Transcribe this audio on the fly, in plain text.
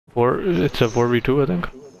It's a 4v2, I think.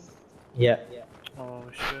 Yeah. Oh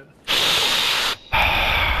shit.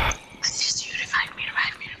 Revive me.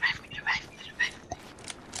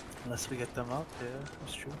 Unless we get them up, yeah,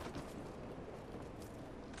 that's true.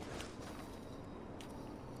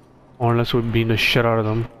 Or unless we beat the shit out of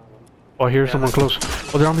them. Oh, here's Yeah, someone close.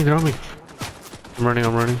 Oh, they're on me. I'm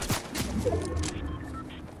running.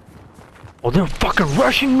 Oh, they're fucking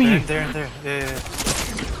rushing me! There. Yeah.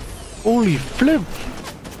 Holy flip!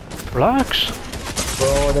 Relax.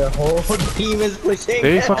 Bro, the whole team is pushing.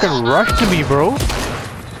 They fucking rushed me, bro.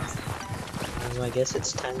 I guess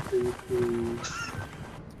it's time to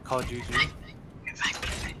Call GG.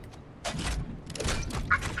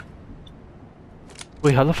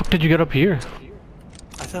 Wait, how the fuck did you get up here?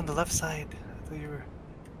 I was on the left side. I thought you were.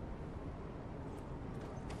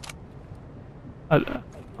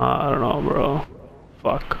 I don't know, bro.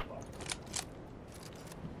 Fuck.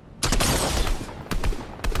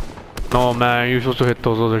 No, man, you're supposed to hit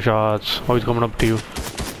those other shots. Oh, he's coming up to you.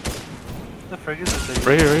 The frig is it?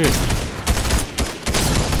 Right here.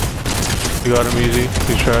 You got him easy.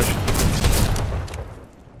 He's trash.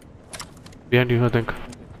 Behind you, I think.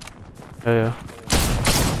 Yeah.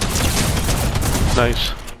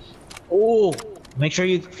 Nice. Oh, make sure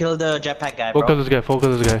you kill the jetpack guy, bro. Focus this guy.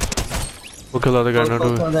 We'll kill the other guy.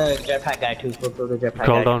 Kill the jetpack guy too. Kill the jetpack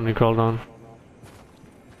guy. He crawled down.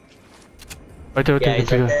 Right there. Yeah,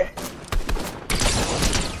 he's right there.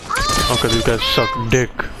 Okay, these guys suck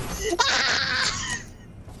dick.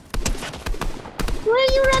 Where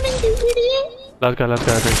are you running, you idiot? Last guy, I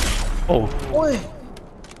think. Oh. Oi.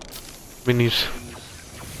 Minis.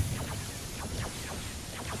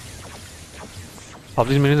 Pop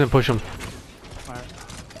these minis and push them. Alright.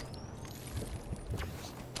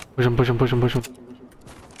 Push them.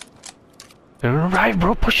 They're gonna arrive,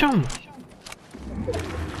 bro. Push them.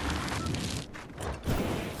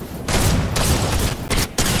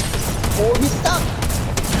 Oh, he's stuck.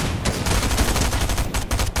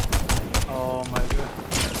 Oh my god.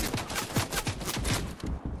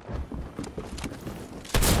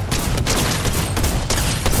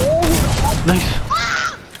 Nice.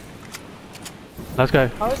 Last guy.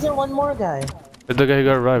 How is there one more guy? It's the guy who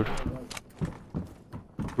got revived.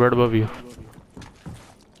 Right above you.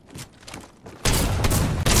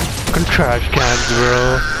 Fucking trash cans,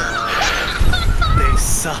 bro. They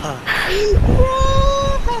suck.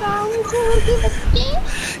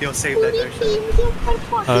 Yo, save that,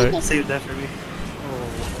 Darshan. Alright. Save that for me.